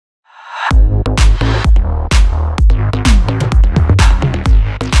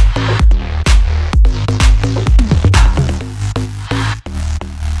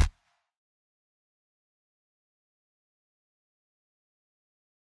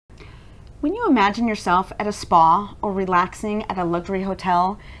When you imagine yourself at a spa or relaxing at a luxury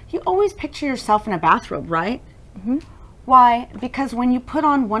hotel, you always picture yourself in a bathrobe, right? Mm-hmm. Why? Because when you put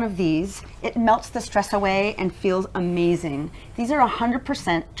on one of these, it melts the stress away and feels amazing. These are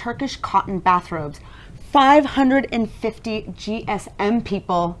 100% Turkish cotton bathrobes, 550 GSM,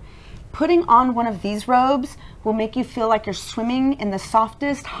 people. Putting on one of these robes will make you feel like you're swimming in the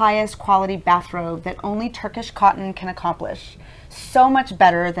softest, highest quality bathrobe that only Turkish cotton can accomplish. So much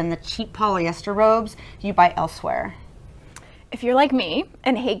better than the cheap polyester robes you buy elsewhere. If you're like me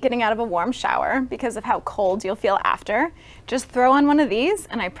and hate getting out of a warm shower because of how cold you'll feel after, just throw on one of these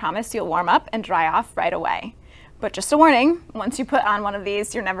and I promise you'll warm up and dry off right away. But just a warning, once you put on one of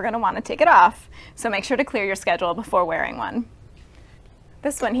these, you're never going to want to take it off. So make sure to clear your schedule before wearing one.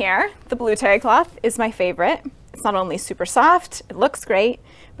 This one here, the blue terry cloth, is my favorite. It's not only super soft, it looks great,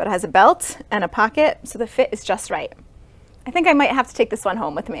 but it has a belt and a pocket, so the fit is just right. I think I might have to take this one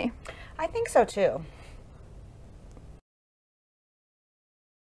home with me. I think so too.